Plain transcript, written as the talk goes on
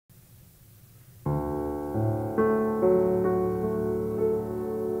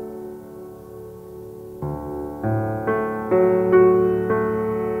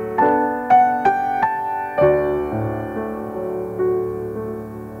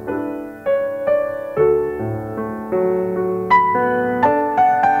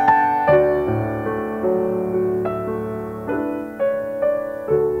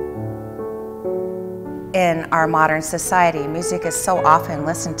modern society, music is so often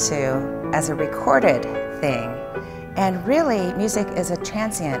listened to as a recorded thing. And really, music is a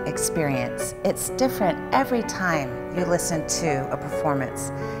transient experience. It's different every time you listen to a performance.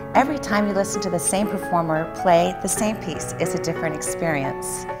 Every time you listen to the same performer play the same piece, it's a different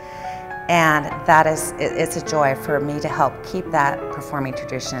experience. And it's a joy for me to help keep that performing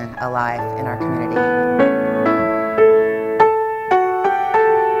tradition alive in our community.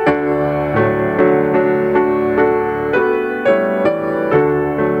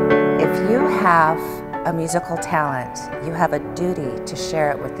 Have a musical talent, you have a duty to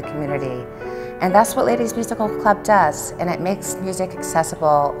share it with the community. And that's what Ladies Musical Club does, and it makes music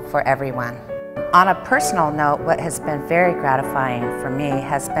accessible for everyone. On a personal note, what has been very gratifying for me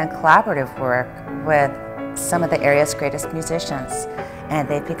has been collaborative work with some of the area's greatest musicians. And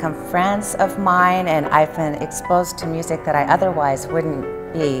they've become friends of mine, and I've been exposed to music that I otherwise wouldn't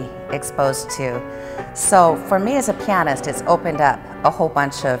be exposed to. So for me as a pianist, it's opened up a whole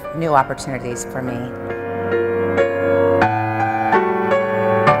bunch of new opportunities for me.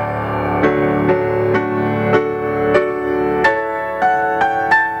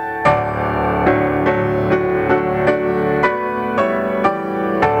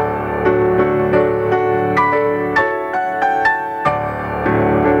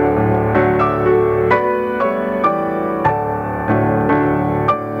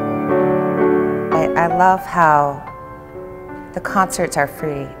 I love how the concerts are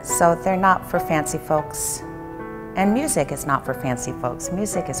free, so they're not for fancy folks. And music is not for fancy folks.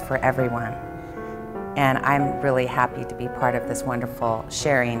 Music is for everyone. And I'm really happy to be part of this wonderful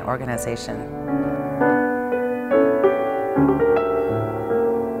sharing organization.